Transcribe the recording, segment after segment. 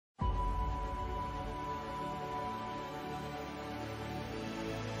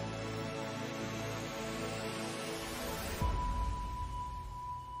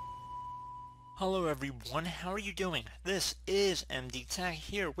Hello everyone, how are you doing? This is MD Tech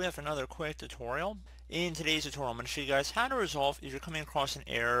here with another quick tutorial. In today's tutorial, I'm going to show you guys how to resolve if you're coming across an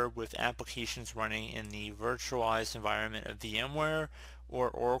error with applications running in the virtualized environment of VMware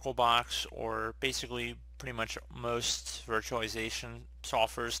or Oracle Box, or basically pretty much most virtualization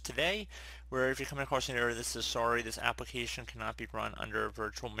softwares today, where if you're coming across an error that says, sorry, this application cannot be run under a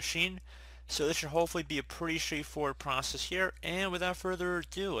virtual machine. So this should hopefully be a pretty straightforward process here, and without further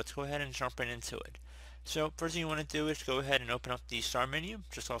ado, let's go ahead and jump right into it. So first thing you want to do is go ahead and open up the start menu.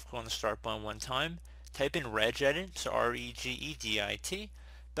 Just click on the start button one time. Type in regedit, so regedit.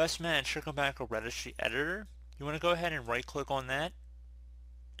 Best match should come back a registry editor. You want to go ahead and right click on that,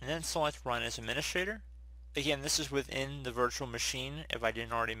 and then select run as administrator. Again, this is within the virtual machine if I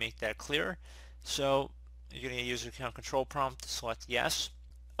didn't already make that clear. So you're going to use the account control prompt to select yes.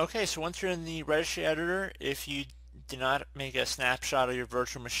 Okay, so once you're in the registry editor, if you did not make a snapshot of your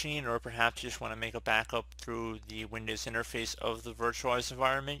virtual machine, or perhaps you just want to make a backup through the Windows interface of the virtualized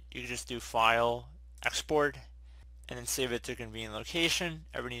environment, you can just do File, Export, and then save it to a convenient location.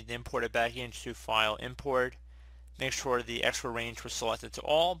 Ever need to import it back in, just do File, Import. Make sure the export range was selected to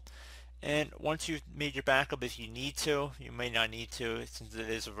all. And once you've made your backup, if you need to, you may not need to, since it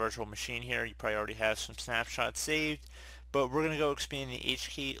is a virtual machine here, you probably already have some snapshots saved. But we're going to go expand the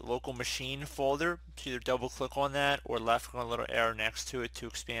HK local machine folder. So either double click on that or left click on a little arrow next to it to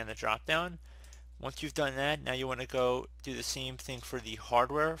expand the drop down. Once you've done that, now you want to go do the same thing for the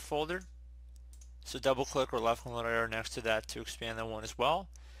hardware folder. So double click or left click on a little arrow next to that to expand that one as well.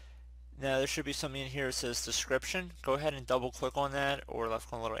 Now there should be something in here that says description. Go ahead and double click on that or left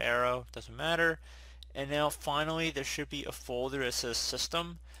click on a little arrow, doesn't matter. And now finally there should be a folder that says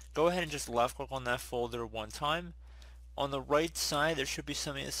system. Go ahead and just left click on that folder one time. On the right side there should be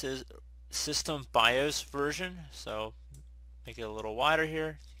something that says system BIOS version, so make it a little wider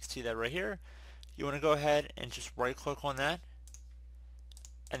here. You can see that right here. You want to go ahead and just right click on that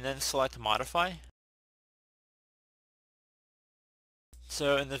and then select modify.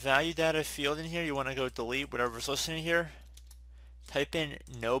 So in the value data field in here, you want to go delete whatever's listening here. Type in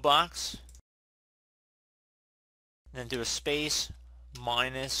no box, then do a space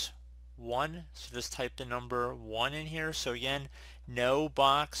 -1. So just type the number 1 in here. So again, no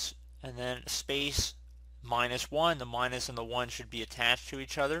box and then space -1. The minus and the 1 should be attached to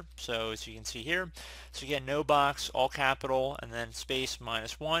each other. So as you can see here. So again, no box, all capital, and then space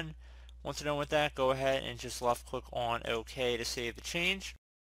 -1. Once you're done with that, go ahead and just left click on OK to save the change.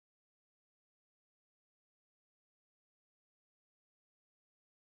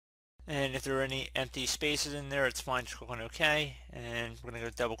 And if there are any empty spaces in there, it's fine, just click on OK. And we're going to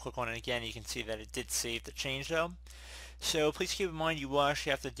go double click on it again. You can see that it did save the change though. So please keep in mind you will actually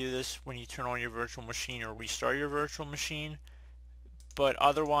have to do this when you turn on your virtual machine or restart your virtual machine. But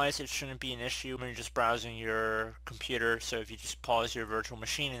otherwise it shouldn't be an issue when you're just browsing your computer. So if you just pause your virtual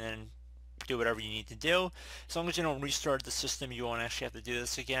machine and then do whatever you need to do, as long as you don't restart the system, you won't actually have to do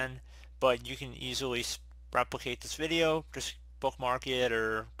this again. But you can easily replicate this video, just bookmark it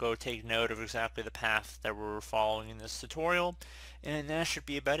or go take note of exactly the path that we're following in this tutorial, and that should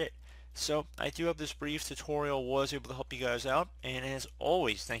be about it. So I do hope this brief tutorial was able to help you guys out, and as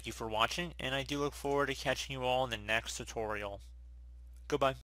always, thank you for watching, and I do look forward to catching you all in the next tutorial. Goodbye.